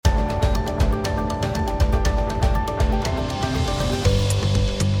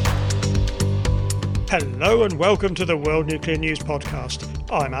Hello and welcome to the World Nuclear News Podcast.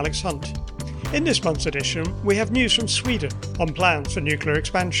 I'm Alex Hunt. In this month's edition, we have news from Sweden on plans for nuclear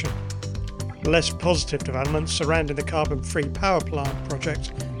expansion, less positive developments surrounding the carbon-free power plant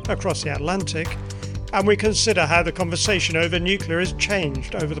project across the Atlantic, and we consider how the conversation over nuclear has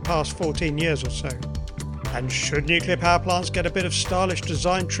changed over the past 14 years or so. And should nuclear power plants get a bit of stylish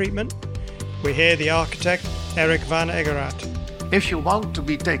design treatment? We hear the architect Erik van Eggeraat. If you want to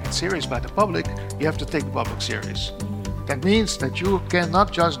be taken serious by the public, you have to take the public serious. That means that you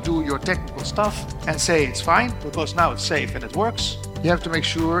cannot just do your technical stuff and say it's fine because now it's safe and it works. You have to make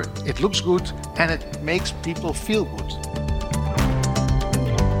sure it looks good and it makes people feel good.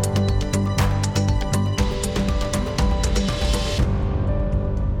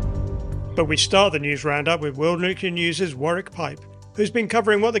 But we start the news roundup with World Nuclear News' Warwick Pipe, who's been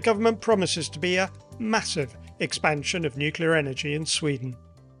covering what the government promises to be a massive expansion of nuclear energy in Sweden.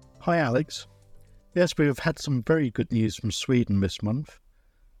 Hi Alex. Yes, we have had some very good news from Sweden this month.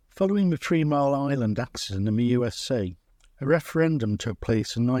 Following the 3 Mile Island accident in the USA, a referendum took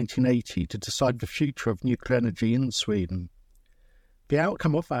place in 1980 to decide the future of nuclear energy in Sweden. The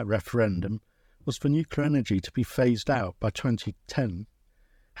outcome of that referendum was for nuclear energy to be phased out by 2010.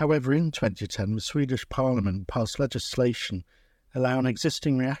 However, in 2010, the Swedish Parliament passed legislation allowing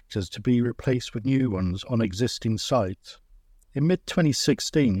existing reactors to be replaced with new ones on existing sites. In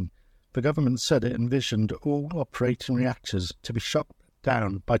mid-2016, the government said it envisioned all operating reactors to be shut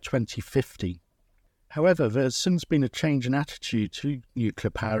down by 2050. However, there has since been a change in attitude to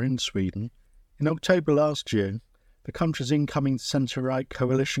nuclear power in Sweden. In October last year, the country's incoming centre-right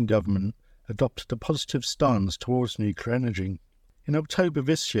coalition government adopted a positive stance towards nuclear energy. In October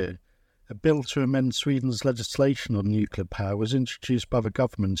this year, a bill to amend Sweden's legislation on nuclear power was introduced by the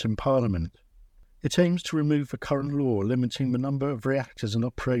government in Parliament. It aims to remove the current law limiting the number of reactors in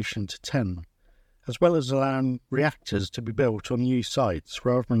operation to 10, as well as allowing reactors to be built on new sites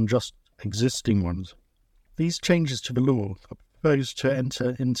rather than just existing ones. These changes to the law are proposed to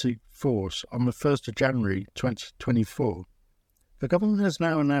enter into force on the 1st of January 2024. The government has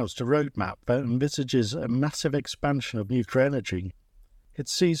now announced a roadmap that envisages a massive expansion of nuclear energy. It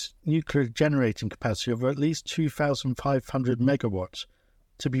sees nuclear generating capacity of at least 2,500 megawatts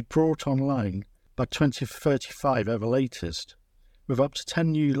to be brought online by 2035 at the latest, with up to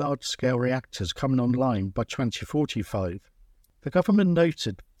 10 new large-scale reactors coming online by 2045. The government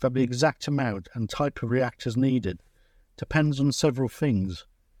noted that the exact amount and type of reactors needed depends on several things,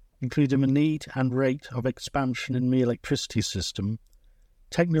 including the need and rate of expansion in the electricity system,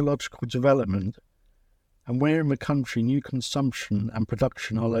 technological development, and where in the country new consumption and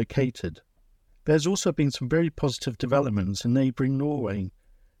production are located. There's also been some very positive developments in neighbouring Norway,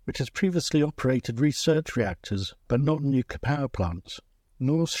 which has previously operated research reactors but not nuclear power plants.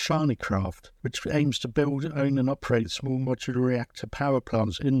 Norsk Kjernekraft, which aims to build, own and operate small modular reactor power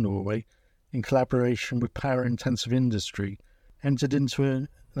plants in Norway in collaboration with power-intensive industry, entered into an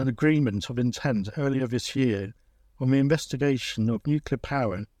agreement of intent earlier this year on the investigation of nuclear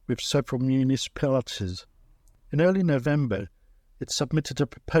power with several municipalities. In early November, it submitted a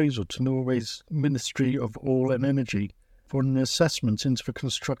proposal to Norway's Ministry of Oil and Energy for an assessment into the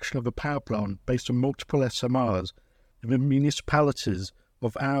construction of a power plant based on multiple SMRs in the municipalities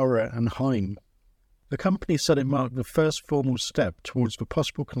of Aure and Heim. The company said it marked the first formal step towards the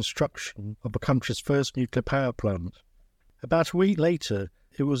possible construction of the country's first nuclear power plant. About a week later,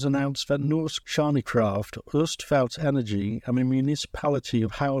 it was announced that Norsk Kjernekraft, Østfold Energy and the municipality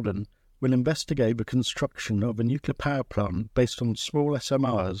of Halden will investigate the construction of a nuclear power plant based on small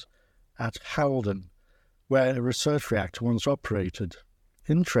SMRs at Halden, where a research reactor once operated.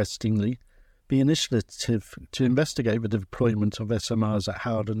 Interestingly, the initiative to investigate the deployment of SMRs at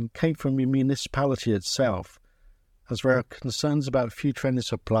Halden came from the municipality itself, as there are concerns about future energy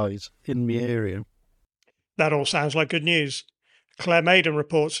supplies in the area. That all sounds like good news. Claire Maiden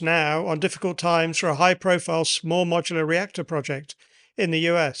reports now on difficult times for a high-profile small modular reactor project in the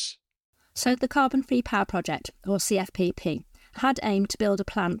US. So the Carbon-Free Power Project, or CFPP, had aimed to build a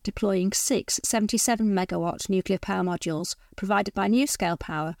plant deploying 6 77-megawatt nuclear power modules provided by NuScale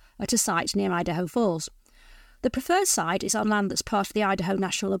Power at a site near Idaho Falls. The preferred site is on land that's part of the Idaho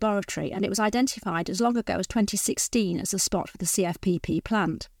National Laboratory, and it was identified as long ago as 2016 as the spot for the CFPP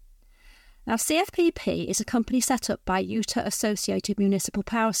plant. Now, CFPP is a company set up by Utah Associated Municipal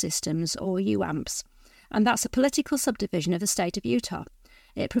Power Systems, or UAMPS, and that's a political subdivision of the state of Utah.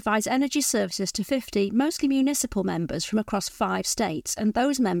 It provides energy services to 50, mostly municipal members from across 5 states, and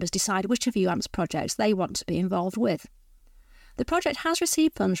those members decide which of UAMP's projects they want to be involved with. The project has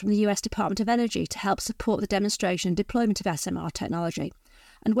received funds from the US Department of Energy to help support the demonstration and deployment of SMR technology,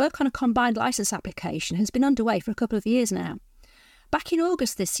 and work on a combined licence application has been underway for a couple of years now. Back in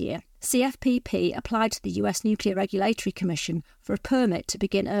August this year, CFPP applied to the US Nuclear Regulatory Commission for a permit to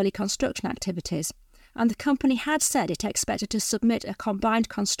begin early construction activities, and the company had said it expected to submit a combined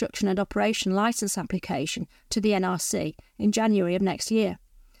construction and operation licence application to the NRC in January of next year.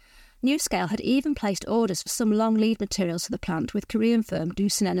 NuScale had even placed orders for some long lead materials for the plant with Korean firm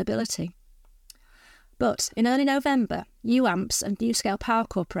Doosan Enerbility. But in early November, UAMPS and NuScale Power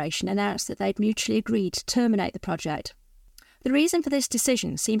Corporation announced that they'd mutually agreed to terminate the project. The reason for this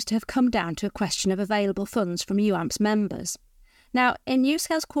decision seems to have come down to a question of available funds from UAMPS members. Now, in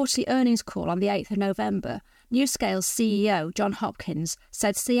NuScale's quarterly earnings call on the 8th of November, NuScale's CEO, John Hopkins,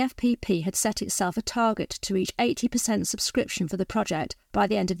 said CFPP had set itself a target to reach 80% subscription for the project by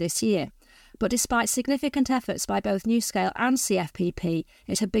the end of this year. But despite significant efforts by both NuScale and CFPP,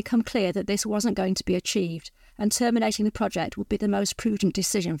 it had become clear that this wasn't going to be achieved, and terminating the project would be the most prudent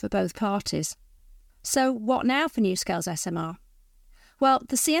decision for both parties. So what now for NuScale's SMR? Well,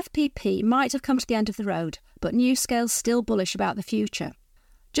 the CFPP might have come to the end of the road, but NuScale's still bullish about the future.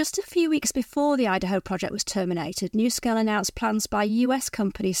 Just a few weeks before the Idaho project was terminated, NuScale announced plans by US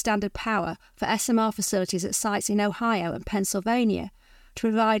company Standard Power for SMR facilities at sites in Ohio and Pennsylvania to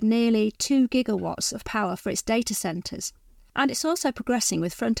provide nearly 2 gigawatts of power for its data centres. And it's also progressing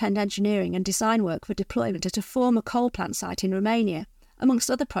with front-end engineering and design work for deployment at a former coal plant site in Romania, amongst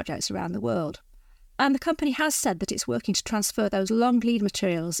other projects around the world. And the company has said that it's working to transfer those long lead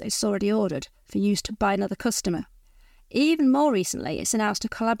materials it's already ordered for use by another customer. Even more recently, it's announced a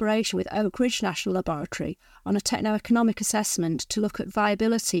collaboration with Oak Ridge National Laboratory on a techno-economic assessment to look at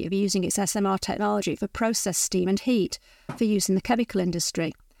viability of using its SMR technology for process steam and heat for use in the chemical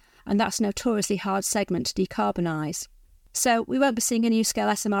industry. And that's a notoriously hard segment to decarbonise. So we won't be seeing a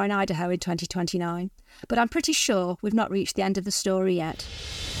NuScale SMR in Idaho in 2029, but I'm pretty sure we've not reached the end of the story yet.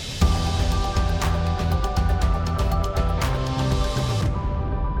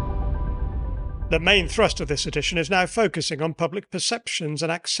 The main thrust of this edition is now focusing on public perceptions and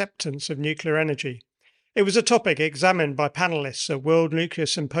acceptance of nuclear energy. It was a topic examined by panellists at World Nuclear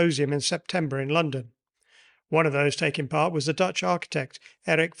Symposium in September in London. One of those taking part was the Dutch architect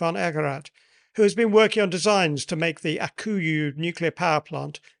Erik van Egeraat, who has been working on designs to make the Akkuyu nuclear power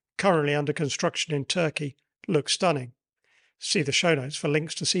plant, currently under construction in Turkey, look stunning. See the show notes for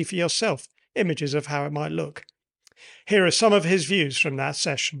links to see for yourself images of how it might look. Here are some of his views from that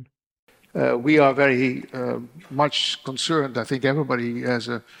session. We are very much concerned, I think everybody as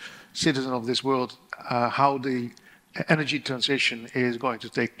a citizen of this world, how the energy transition is going to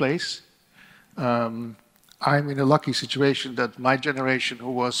take place. I'm in a lucky situation that my generation,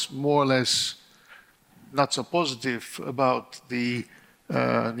 who was more or less not so positive about the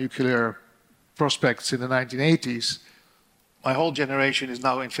nuclear prospects in the 1980s, my whole generation is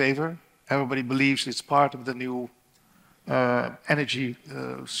now in favor. Everybody believes it's part of the new energy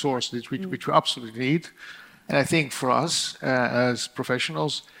source which we absolutely need. And I think for us as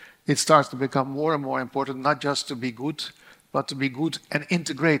professionals, it starts to become more and more important, not just to be good, but to be good and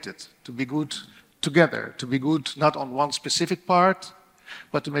integrated, to be good together, to be good not on one specific part,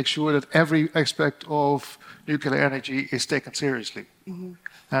 but to make sure that every aspect of nuclear energy is taken seriously. Mm-hmm.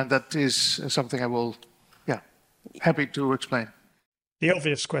 And that is something I will, happy to explain. The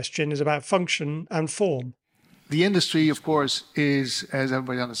obvious question is about function and form. The industry, of course, is, as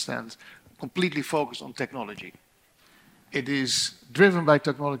everybody understands, completely focused on technology. It is driven by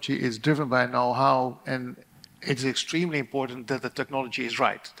technology, it's driven by know-how, and it's extremely important that the technology is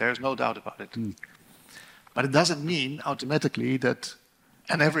right. There is no doubt about it. Mm. But it doesn't mean automatically that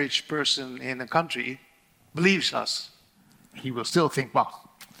an average person in a country believes us. He will still think,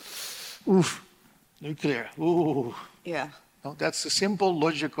 well, oof, nuclear, ooh. Yeah. No, that's a simple,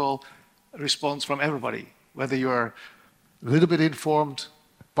 logical response from everybody, whether you're a little bit informed,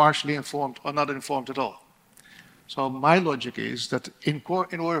 partially informed, or not informed at all. So my logic is that in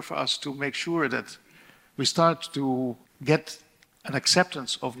order for us to make sure that we start to get an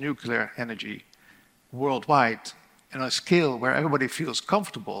acceptance of nuclear energy worldwide on a scale where everybody feels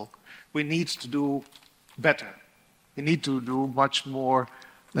comfortable, we need to do better. We need to do much more,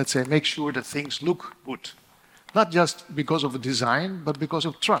 let's say, make sure that things look good. Not just because of the design, but because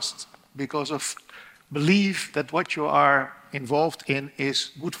of trust, because of belief that what you are involved in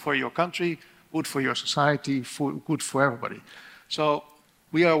is good for your country, good for your society, good for everybody. So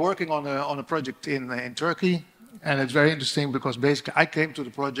we are working on a project in Turkey, and it's very interesting because basically I came to the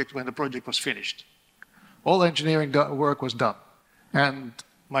project when the project was finished. All engineering work was done. And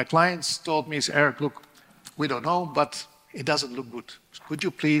my clients told me, Eric, look, we don't know, but it doesn't look good. Could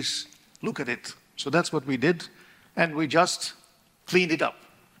you please look at it? So that's what we did, and we just cleaned it up.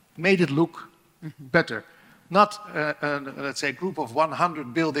 made it look better. Not, let's say, a group of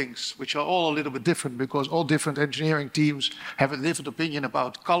 100 buildings, which are all a little bit different because all different engineering teams have a different opinion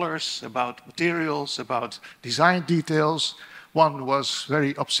about colors, about materials, about design details. One was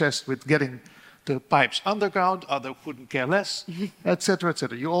very obsessed with getting the pipes underground, other couldn't care less, etc.,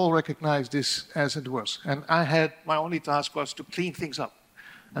 etc. You all recognize this as it was. And my only task was to clean things up.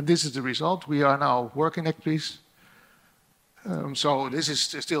 And this is the result. We are now working actually. So this is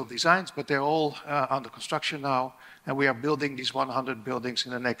still designs, but they're all under construction now. And we are building these 100 buildings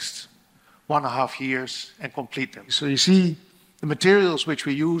in the next 1.5 years and complete them. So you see, the materials which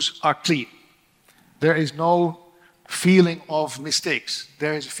we use are clean. There is no feeling of mistakes.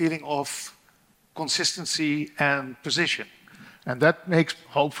 There is a feeling of consistency and precision. And that makes,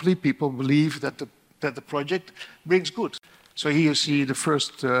 hopefully, people believe that the project brings good. So here you see the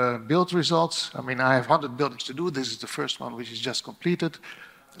first build results. I mean, I have 100 buildings to do. This is the first one, which is just completed.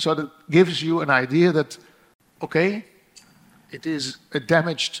 So that gives you an idea that, okay, it is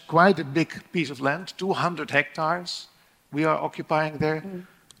damaged quite a big piece of land, 200 hectares we are occupying there,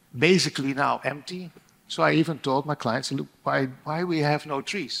 basically now empty. So I even told my clients, look, why we have no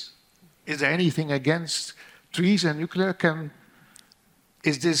trees? Is there anything against trees and nuclear?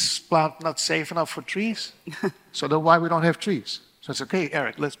 Is this plant not safe enough for trees? So then why we don't have trees? So it's okay,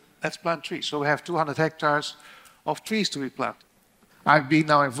 Eric, let's plant trees. So we have 200 hectares of trees to be planted. I've been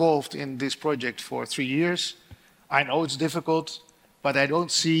now involved in this project for 3 years. I know it's difficult, but I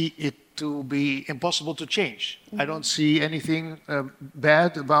don't see it to be impossible to change. I don't see anything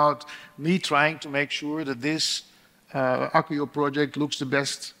bad about me trying to make sure that this Accio project looks the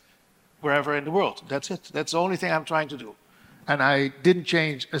best wherever in the world. That's it. That's the only thing I'm trying to do. And I didn't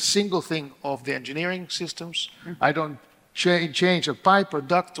change a single thing of the engineering systems. I don't change a pipe or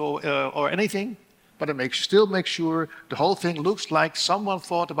duct or anything, but I still make sure the whole thing looks like someone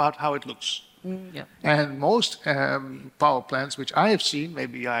thought about how it looks. Yeah. And most power plants, which I have seen,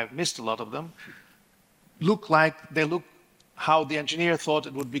 maybe I've missed a lot of them, look how the engineer thought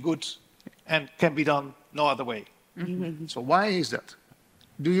it would be good and can be done no other way. So why is that?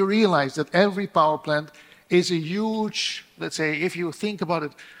 Do you realize that every power plant is a huge, let's say, if you think about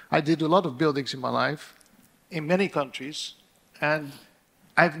it, I did a lot of buildings in my life, in many countries, and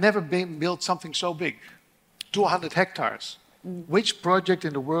I've never built something so big, 200 hectares. Which project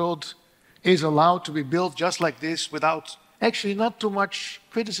in the world is allowed to be built just like this without actually not too much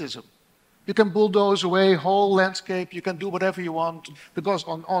criticism? You can bulldoze away whole landscape, you can do whatever you want, because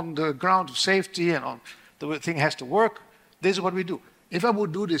on the ground of safety and on the thing has to work, this is what we do. If I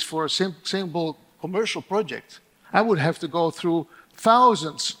would do this for a simple commercial project, I would have to go through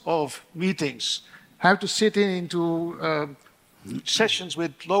thousands of meetings, have to sit into sessions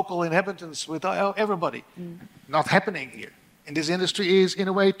with local inhabitants, with everybody. Not happening here. And this industry is, in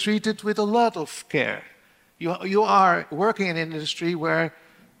a way, treated with a lot of care. You are working in an industry where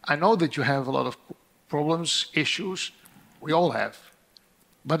I know that you have a lot of problems, issues. We all have.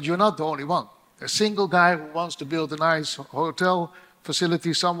 But you're not the only one. A single guy who wants to build a nice hotel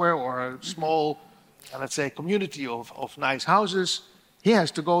facility somewhere or a small, let's say, community of nice houses, he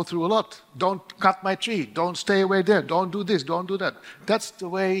has to go through a lot. Don't cut my tree. Don't stay away there. Don't do this. Don't do that. That's the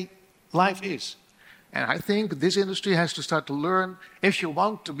way life is. And I think this industry has to start to learn, if you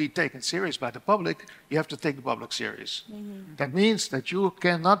want to be taken serious by the public, you have to take the public serious. That means that you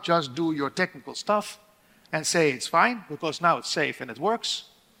cannot just do your technical stuff and say it's fine, because now it's safe and it works.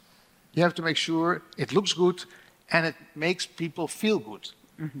 You have to make sure it looks good and it makes people feel good.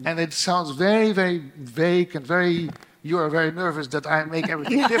 And it sounds very, very vague and you are very nervous that I make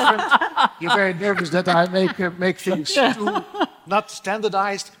everything different. You're very nervous that I make things too not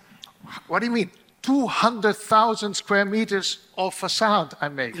standardized. What do you mean? 200,000 square meters of facade I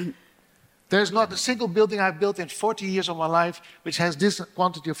make. There's not a single building I've built in 40 years of my life which has this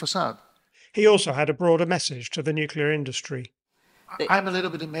quantity of facade. He also had a broader message to the nuclear industry. I'm a little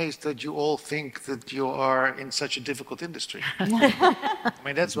bit amazed that you all think that you are in such a difficult industry. I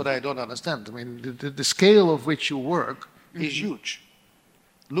mean, that's what I don't understand. I mean, the scale of which you work is huge.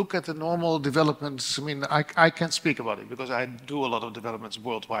 Look at the normal developments. I mean, I can't speak about it because I do a lot of developments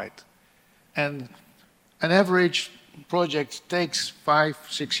worldwide. And an average project takes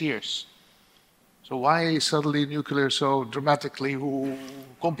 5-6 years. So why is suddenly nuclear so dramatically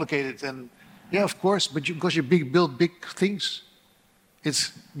complicated? And yeah, of course, but because you build big things.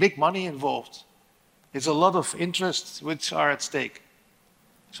 It's big money involved. It's a lot of interests which are at stake.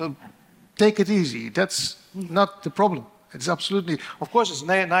 So take it easy. That's not the problem. It's absolutely... Of course, it's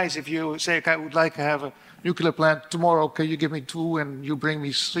nice if you say, I would like to have a nuclear plant tomorrow. Can you give me 2 and you bring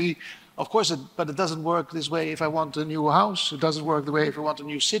me 3? Of course, but it doesn't work this way if I want a new house. It doesn't work the way if I want a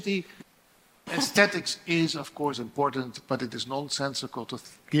new city. Aesthetics is, of course, important, but it is nonsensical to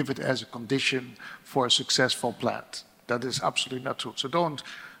give it as a condition for a successful plant. That is absolutely not true. So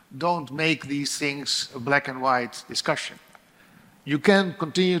don't make these things a black and white discussion. You can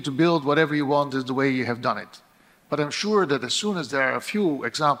continue to build whatever you want is the way you have done it. But I'm sure that as soon as there are a few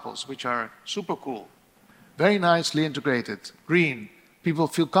examples which are super cool, very nicely integrated, green, people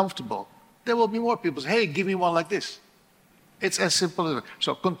feel comfortable, there will be more people say, hey, give me one like this. It's as simple as that.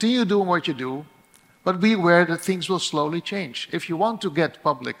 So continue doing what you do, but be aware that things will slowly change. If you want to get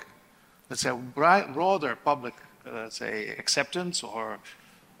public, let's say broader public, let's say acceptance or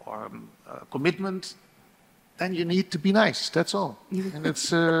commitment, then you need to be nice, that's all. And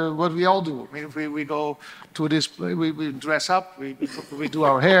that's what we all do. I mean, if we go to this, we dress up, we do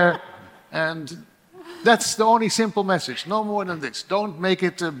our hair, and that's the only simple message, no more than this. Don't make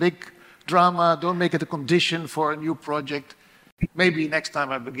it a big drama, don't make it a condition for a new project. Maybe next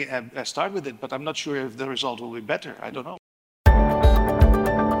time I start with it, but I'm not sure if the result will be better, I don't know.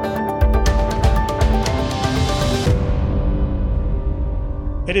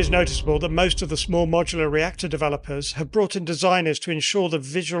 It is noticeable that most of the small modular reactor developers have brought in designers to ensure the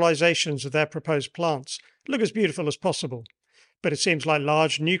visualizations of their proposed plants look as beautiful as possible. But it seems like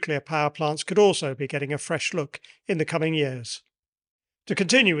large nuclear power plants could also be getting a fresh look in the coming years. To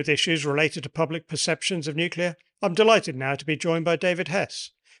continue with issues related to public perceptions of nuclear, I'm delighted now to be joined by David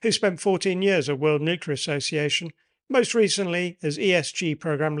Hess, who spent 14 years at World Nuclear Association, most recently as ESG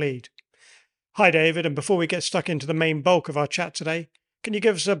Programme Lead. Hi David, and before we get stuck into the main bulk of our chat today, can you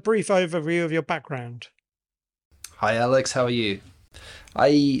give us a brief overview of your background? Hi Alex, how are you?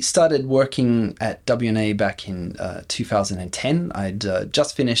 I started working at WNA back in 2010. I'd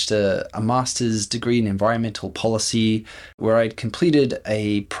just finished a master's degree in environmental policy where I'd completed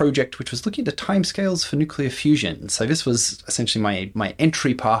a project which was looking at the timescales for nuclear fusion. So this was essentially my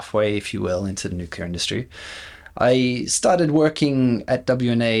entry pathway, if you will, into the nuclear industry. I started working at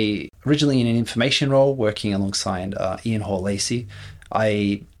WNA originally in an information role, working alongside Ian Hall-Lacey.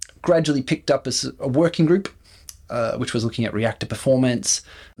 I gradually picked up as a working group, which was looking at reactor performance,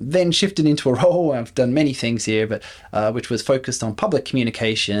 then shifted into a role, I've done many things here, but which was focused on public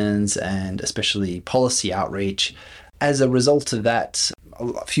communications and especially policy outreach. As a result of that,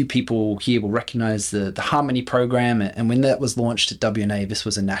 a few people here will recognize the Harmony program, and when that was launched at WNA, this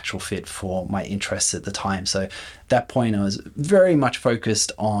was a natural fit for my interests at the time. So at that point, I was very much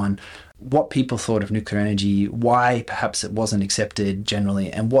focused on what people thought of nuclear energy, why perhaps it wasn't accepted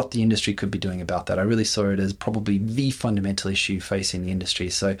generally, and what the industry could be doing about that. I really saw it as probably the fundamental issue facing the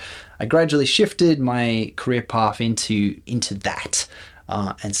industry. So I gradually shifted my career path into that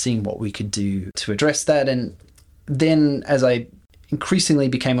and seeing what we could do to address that. And then as I increasingly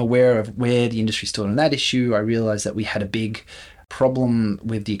became aware of where the industry stood on that issue, I realized that we had a big problem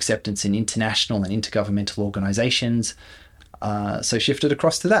with the acceptance in international and intergovernmental organizations. So shifted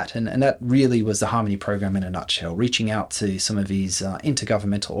across to that. And that really was the Harmony program in a nutshell, reaching out to some of these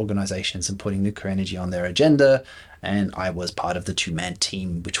intergovernmental organizations and putting nuclear energy on their agenda. And I was part of the two-man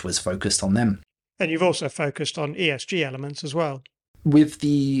team, which was focused on them. And you've also focused on ESG elements as well. With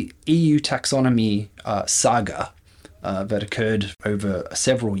the EU taxonomy saga that occurred over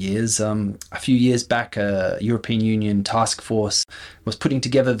several years, a few years back, a European Union task force was putting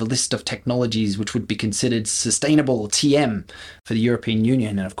together the list of technologies which would be considered sustainable TM for the European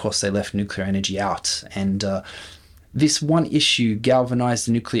Union. And of course, they left nuclear energy out. And this one issue galvanized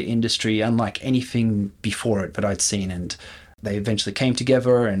the nuclear industry unlike anything before it that I'd seen. And they eventually came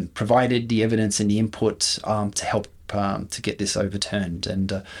together and provided the evidence and the input to help to get this overturned.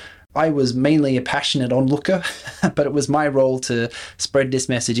 And I was mainly a passionate onlooker, but it was my role to spread this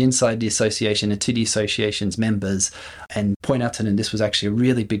message inside the association and to the association's members and point out to them this was actually a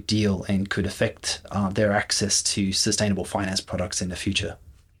really big deal and could affect their access to sustainable finance products in the future.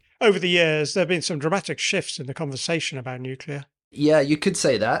 Over the years, there have been some dramatic shifts in the conversation about nuclear. Yeah, you could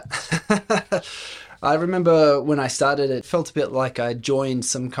say that. I remember when I started, it felt a bit like I joined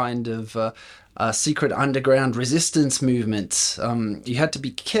some kind of secret underground resistance movement. You had to be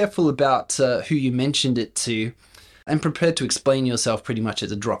careful about who you mentioned it to and prepared to explain yourself pretty much at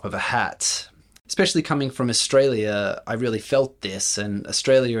the drop of a hat. Especially coming from Australia, I really felt this. And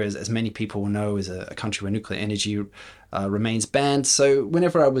Australia, as many people know, is a country where nuclear energy remains banned. So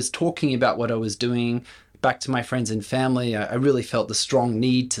whenever I was talking about what I was doing back to my friends and family, I really felt the strong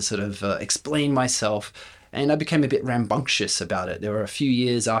need to sort of explain myself. And I became a bit rambunctious about it. There were a few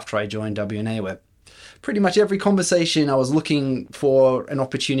years after I joined WNA where pretty much every conversation I was looking for an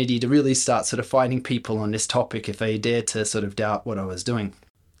opportunity to really start sort of fighting people on this topic if they dared to sort of doubt what I was doing.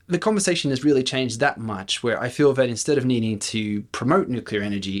 the conversation has really changed that much, where I feel that instead of needing to promote nuclear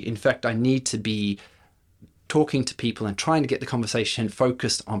energy, in fact, I need to be talking to people and trying to get the conversation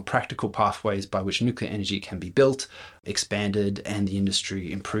focused on practical pathways by which nuclear energy can be built, expanded, and the industry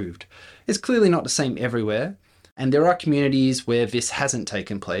improved. It's clearly not the same everywhere, and there are communities where this hasn't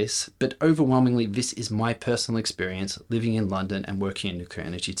taken place, but overwhelmingly this is my personal experience living in London and working in nuclear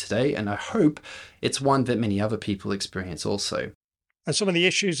energy today, and I hope it's one that many other people experience also. And some of the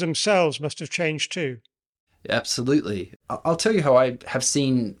issues themselves must have changed too. Absolutely. I'll tell you how I have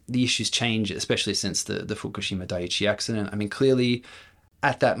seen the issues change, especially since the Fukushima Daiichi accident. I mean, clearly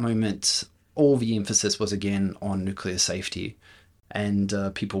at that moment, all the emphasis was again on nuclear safety. And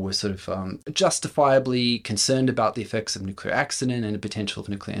people were sort of justifiably concerned about the effects of nuclear accident and the potential of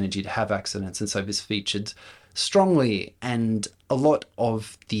nuclear energy to have accidents. And so this featured strongly. And a lot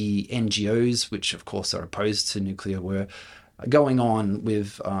of the NGOs, which of course are opposed to nuclear, were going on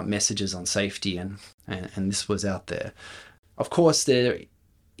with messages on safety, and this was out there. Of course, there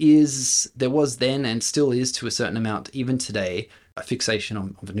was then and still is to a certain amount, even today, a fixation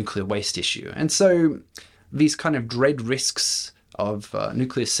on the nuclear waste issue. And so these kind of dread risks of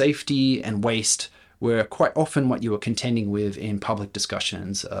nuclear safety and waste were quite often what you were contending with in public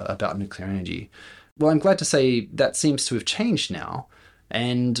discussions about nuclear energy. Well, I'm glad to say that seems to have changed now.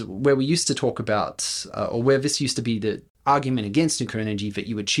 And where we used to talk about, or where this used to be the argument against nuclear energy that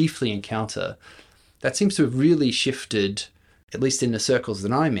you would chiefly encounter, that seems to have really shifted, at least in the circles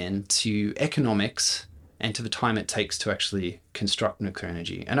that I'm in, to economics and to the time it takes to actually construct nuclear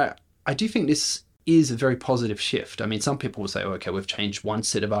energy. And I do think this is a very positive shift. I mean, some people will say, oh, okay, we've changed one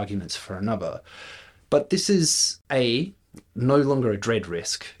set of arguments for another. But this is no longer a dread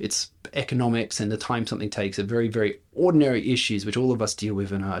risk. It's economics and the time something takes are very, very ordinary issues which all of us deal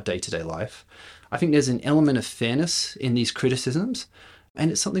with in our day-to-day life. I think there's an element of fairness in these criticisms, and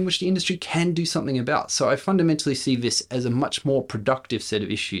it's something which the industry can do something about. So I fundamentally see this as a much more productive set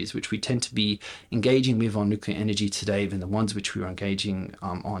of issues which we tend to be engaging with on nuclear energy today than the ones which we were engaging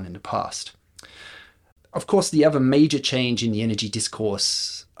on in the past. Of course, the other major change in the energy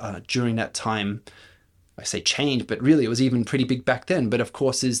discourse during that time, I say change, but really it was even pretty big back then, but of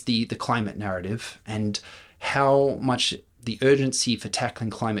course is the climate narrative and how much the urgency for tackling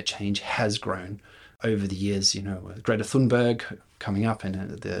climate change has grown over the years. You know, with Greta Thunberg coming up and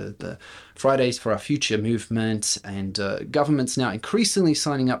the Fridays for Our Future movement, and governments now increasingly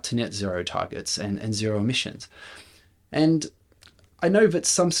signing up to net zero targets and zero emissions. And I know that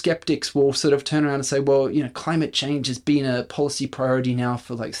some skeptics will sort of turn around and say, well, you know, climate change has been a policy priority now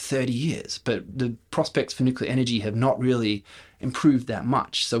for like 30 years, but the prospects for nuclear energy have not really improved that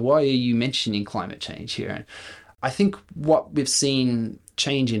much. So why are you mentioning climate change here? And I think what we've seen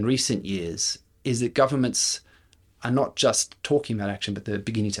change in recent years is that governments are not just talking about action, but they're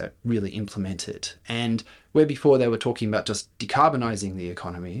beginning to really implement it. And where before they were talking about just decarbonizing the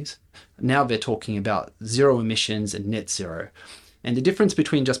economies, now they're talking about zero emissions and net zero. And the difference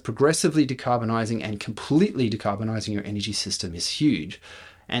between just progressively decarbonizing and completely decarbonizing your energy system is huge.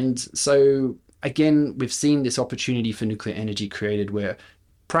 And so, again, we've seen this opportunity for nuclear energy created where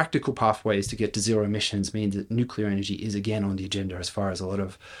practical pathways to get to zero emissions mean that nuclear energy is again on the agenda as far as a lot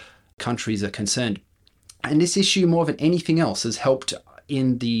of countries are concerned. And this issue, more than anything else, has helped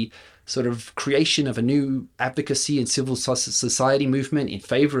in the sort of creation of a new advocacy and civil society movement in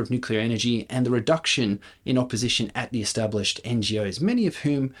favor of nuclear energy and the reduction in opposition at the established NGOs, many of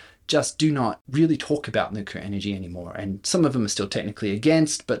whom just do not really talk about nuclear energy anymore. And some of them are still technically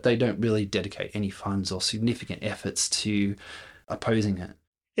against, but they don't really dedicate any funds or significant efforts to opposing it.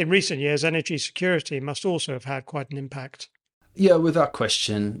 In recent years, energy security must also have had quite an impact. Yeah, without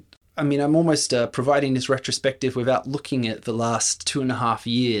question. I mean, I'm almost providing this retrospective without looking at the last 2.5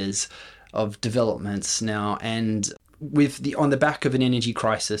 years of developments now. And on the back of an energy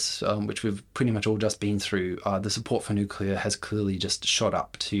crisis, which we've pretty much all just been through, the support for nuclear has clearly just shot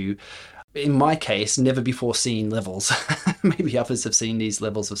up to, in my case, never before seen levels. Maybe others have seen these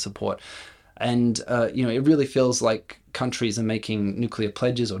levels of support. And, it really feels like countries are making nuclear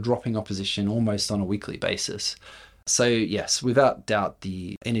pledges or dropping opposition almost on a weekly basis. So yes, without doubt,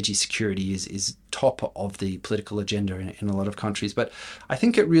 the energy security is top of the political agenda in a lot of countries. But I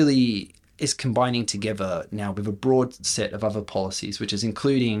think it really is combining together now with a broad set of other policies, which is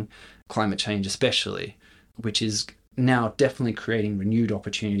including climate change especially, which is now definitely creating renewed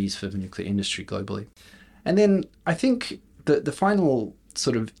opportunities for the nuclear industry globally. And then I think the final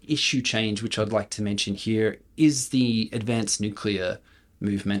sort of issue change, which I'd like to mention here, is the advanced nuclear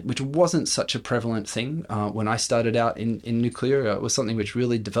movement, which wasn't such a prevalent thing when I started out in nuclear. It was something which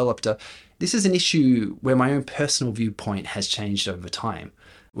really developed. This is an issue where my own personal viewpoint has changed over time.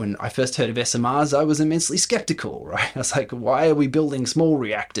 When I first heard of SMRs, I was immensely skeptical, right? I was like, why are we building small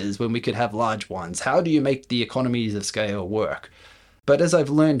reactors when we could have large ones? How do you make the economies of scale work? But as I've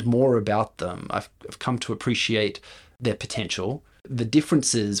learned more about them, I've come to appreciate their potential, the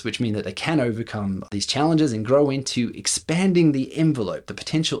differences which mean that they can overcome these challenges and grow into expanding the envelope, the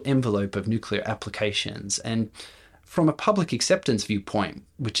potential envelope of nuclear applications. And from a public acceptance viewpoint,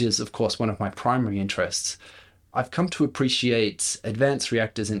 which is, of course, one of my primary interests, I've come to appreciate advanced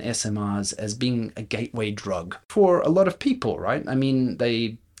reactors and SMRs as being a gateway drug for a lot of people, right? I mean,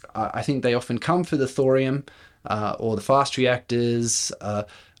 I think they often come for the thorium or the fast reactors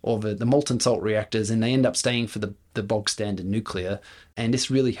or the molten salt reactors, and they end up staying for the bog standard nuclear. And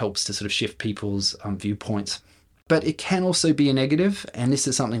this really helps to sort of shift people's viewpoints. But it can also be a negative, and this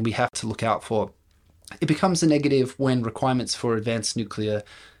is something we have to look out for. It becomes a negative when requirements for advanced nuclear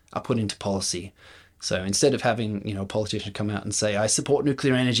are put into policy. So instead of having, a politician come out and say, I support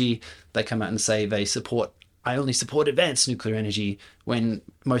nuclear energy, they come out and say I only support advanced nuclear energy, when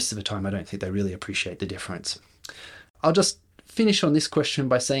most of the time I don't think they really appreciate the difference. I'll just finish on this question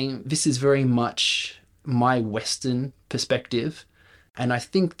by saying this is very much my Western perspective. And I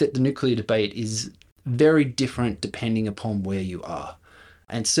think that the nuclear debate is very different depending upon where you are.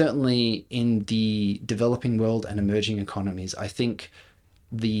 And certainly in the developing world and emerging economies, I think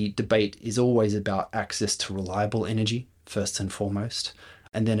the debate is always about access to reliable energy, first and foremost,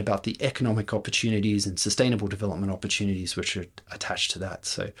 and then about the economic opportunities and sustainable development opportunities which are attached to that.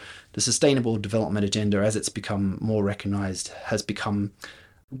 So the Sustainable Development Agenda, as it's become more recognized, has become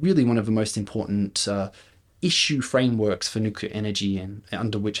really one of the most important issue frameworks for nuclear energy, and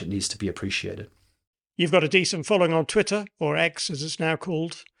under which it needs to be appreciated. You've got a decent following on Twitter, or X as it's now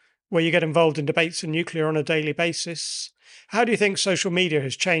called, where you get involved in debates in nuclear on a daily basis. How do you think social media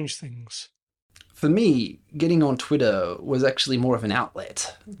has changed things? For me, getting on Twitter was actually more of an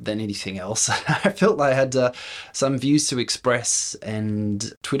outlet than anything else. I felt I had some views to express,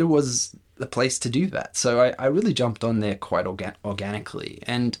 and Twitter was the place to do that. So I really jumped on there quite organically.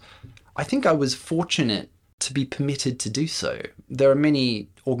 And I think I was fortunate to be permitted to do so. There are many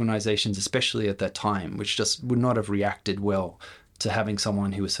organizations, especially at that time, which just would not have reacted well to having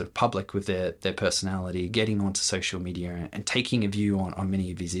someone who was sort of public with their personality, getting onto social media and taking a view on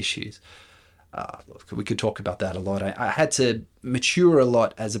many of these issues. We could talk about that a lot. I had to mature a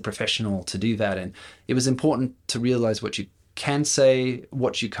lot as a professional to do that, and it was important to realize what you can say,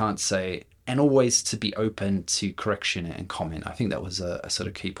 what you can't say, and always to be open to correction and comment. I think that was a sort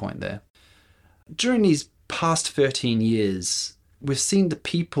of key point there. During these past 13 years, we've seen the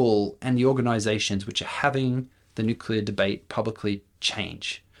people and the organizations which are having the nuclear debate publicly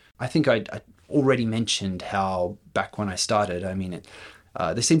change. I think I already mentioned how back when I started,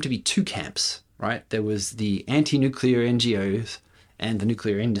 there seemed to be two camps, right? There was the anti-nuclear NGOs and the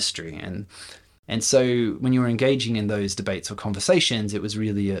nuclear industry. And so when you were engaging in those debates or conversations, it was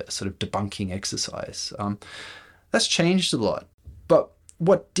really a sort of debunking exercise. That's changed a lot. But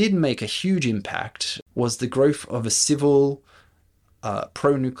what did make a huge impact was the growth of a civil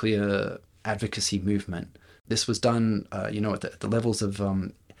pro-nuclear advocacy movement. This was done, at the levels of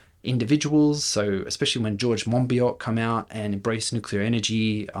individuals. So especially when George Monbiot came out and embraced nuclear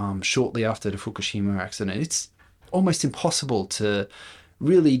energy shortly after the Fukushima accident, it's almost impossible to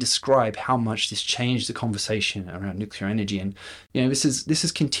really describe how much this changed the conversation around nuclear energy. And this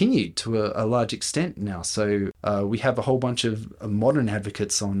has continued to a large extent now. So we have a whole bunch of modern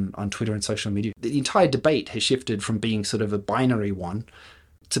advocates on Twitter and social media. The entire debate has shifted from being sort of a binary one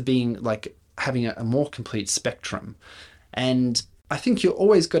to being like having a more complete spectrum. And I think you're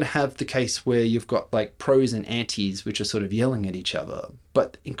always going to have the case where you've got like pros and antis which are sort of yelling at each other.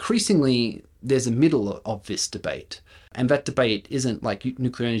 But increasingly, there's a middle of this debate. And that debate isn't like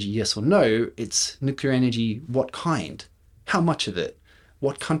nuclear energy, yes or no. It's nuclear energy, what kind? How much of it?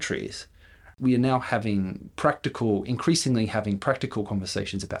 What countries? We are now increasingly having practical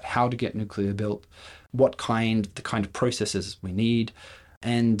conversations about how to get nuclear built, the kind of processes we need.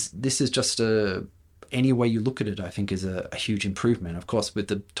 And this is just any way you look at it, I think, is a huge improvement. Of course, with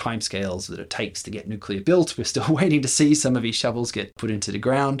the timescales that it takes to get nuclear built, we're still waiting to see some of these shovels get put into the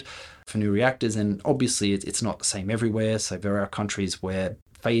ground for new reactors. And obviously, it's not the same everywhere. So there are countries where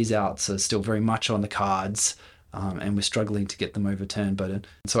phase outs are still very much on the cards, and we're struggling to get them overturned. But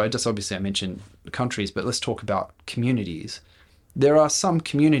so I mentioned countries, but let's talk about communities. There are some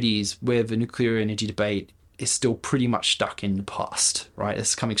communities where the nuclear energy debate is still pretty much stuck in the past, right?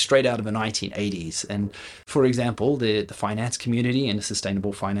 It's coming straight out of the 1980s. And for example, the finance community and the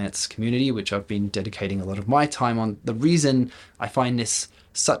sustainable finance community, which I've been dedicating a lot of my time on, the reason I find this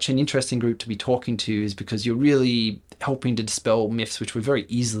such an interesting group to be talking to is because you're really helping to dispel myths which were very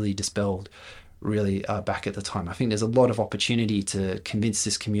easily dispelled really back at the time. I think there's a lot of opportunity to convince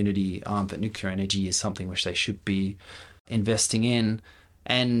this community that nuclear energy is something which they should be investing in.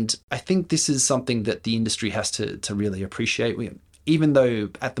 And I think this is something that the industry has to really appreciate. Even though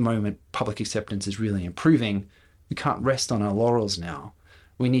at the moment public acceptance is really improving, we can't rest on our laurels now.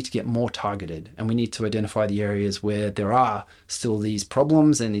 We need to get more targeted, and we need to identify the areas where there are still these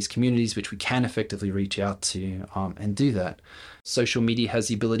problems and these communities which we can effectively reach out to and do that. Social media has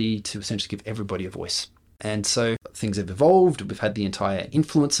the ability to essentially give everybody a voice. And so things have evolved. We've had the entire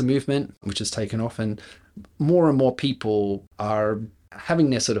influencer movement, which has taken off, and more people are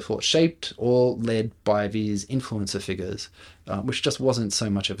having their sort of thoughts shaped or led by these influencer figures, which just wasn't so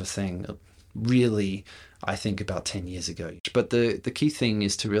much of a thing, really, I think about 10 years ago. But the key thing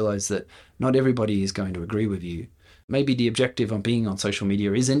is to realize that not everybody is going to agree with you. Maybe the objective of being on social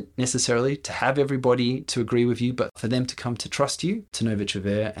media isn't necessarily to have everybody to agree with you, but for them to come to trust you, to know that you're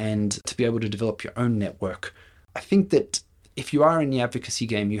there, and to be able to develop your own network. I think that if you are in the advocacy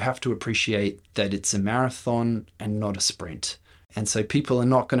game, you have to appreciate that it's a marathon and not a sprint. And so people are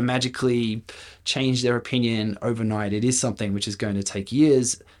not going to magically change their opinion overnight. It is something which is going to take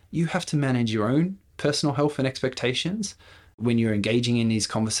years. You have to manage your own personal health and expectations when you're engaging in these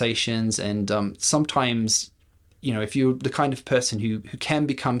conversations. And sometimes, if you're the kind of person who can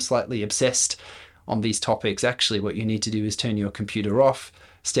become slightly obsessed on these topics, actually what you need to do is turn your computer off,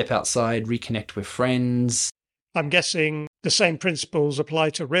 step outside, reconnect with friends. I'm guessing the same principles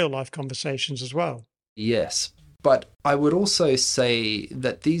apply to real-life conversations as well. Yes. But I would also say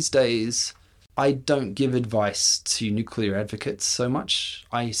that these days, I don't give advice to nuclear advocates so much.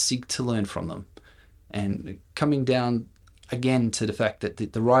 I seek to learn from them. And coming down again to the fact that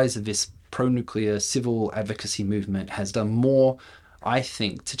the rise of this pro-nuclear civil advocacy movement has done more, I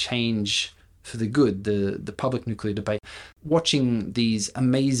think, to change for the good, the public nuclear debate. Watching these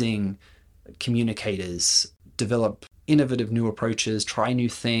amazing communicators develop innovative new approaches, try new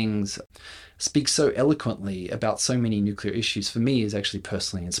things, speak so eloquently about so many nuclear issues, for me is actually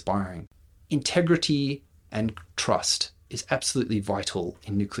personally inspiring. Integrity and trust is absolutely vital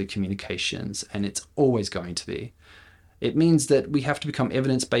in nuclear communications, and it's always going to be. It means that we have to become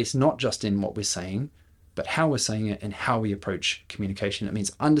evidence-based, not just in what we're saying, but how we're saying it and how we approach communication. It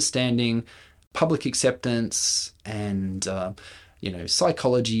means understanding public acceptance and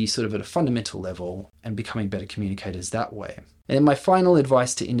psychology sort of at a fundamental level and becoming better communicators that way. And my final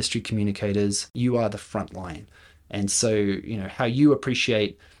advice to industry communicators, you are the front line. And so, how you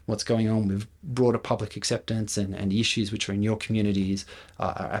appreciate what's going on with broader public acceptance and the issues which are in your communities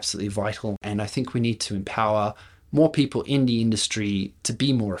are absolutely vital. And I think we need to empower more people in the industry to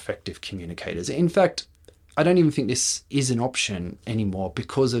be more effective communicators. In fact, I don't even think this is an option anymore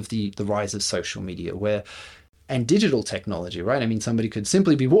because of the rise of social media and digital technology, right? I mean, somebody could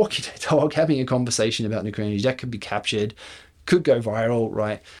simply be walking their dog, having a conversation about nuclear energy that could be captured, could go viral,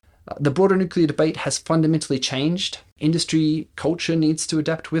 right? The broader nuclear debate has fundamentally changed. Industry culture needs to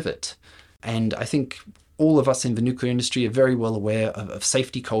adapt with it. And I think all of us in the nuclear industry are very well aware of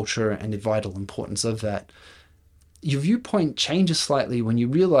safety culture and the vital importance of that. Your viewpoint changes slightly when you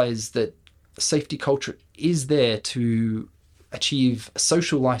realize that safety culture is there to achieve a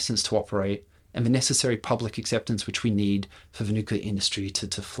social license to operate and the necessary public acceptance which we need for the nuclear industry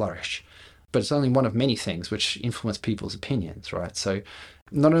to flourish. But it's only one of many things which influence people's opinions, right? So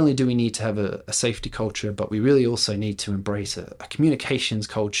not only do we need to have a safety culture, but we really also need to embrace a communications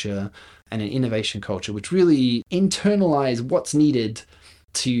culture and an innovation culture, which really internalize what's needed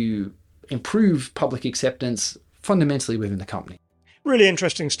to improve public acceptance fundamentally within the company. Really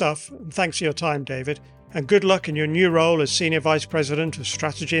interesting stuff. Thanks for your time, David. And good luck in your new role as Senior Vice President of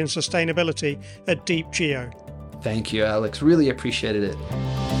Strategy and Sustainability at Deep Geo. Thank you, Alex. Really appreciated it.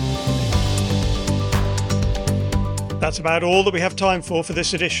 That's about all that we have time for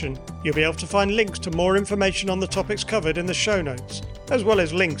this edition. You'll be able to find links to more information on the topics covered in the show notes, as well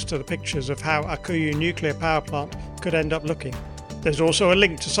as links to the pictures of how Akuyu nuclear power plant could end up looking. There's also a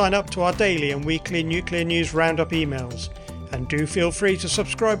link to sign up to our daily and weekly Nuclear News Roundup emails. And do feel free to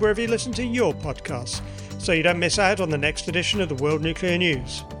subscribe wherever you listen to your podcasts, so you don't miss out on the next edition of the World Nuclear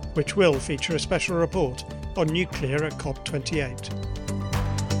News, which will feature a special report on nuclear at COP28.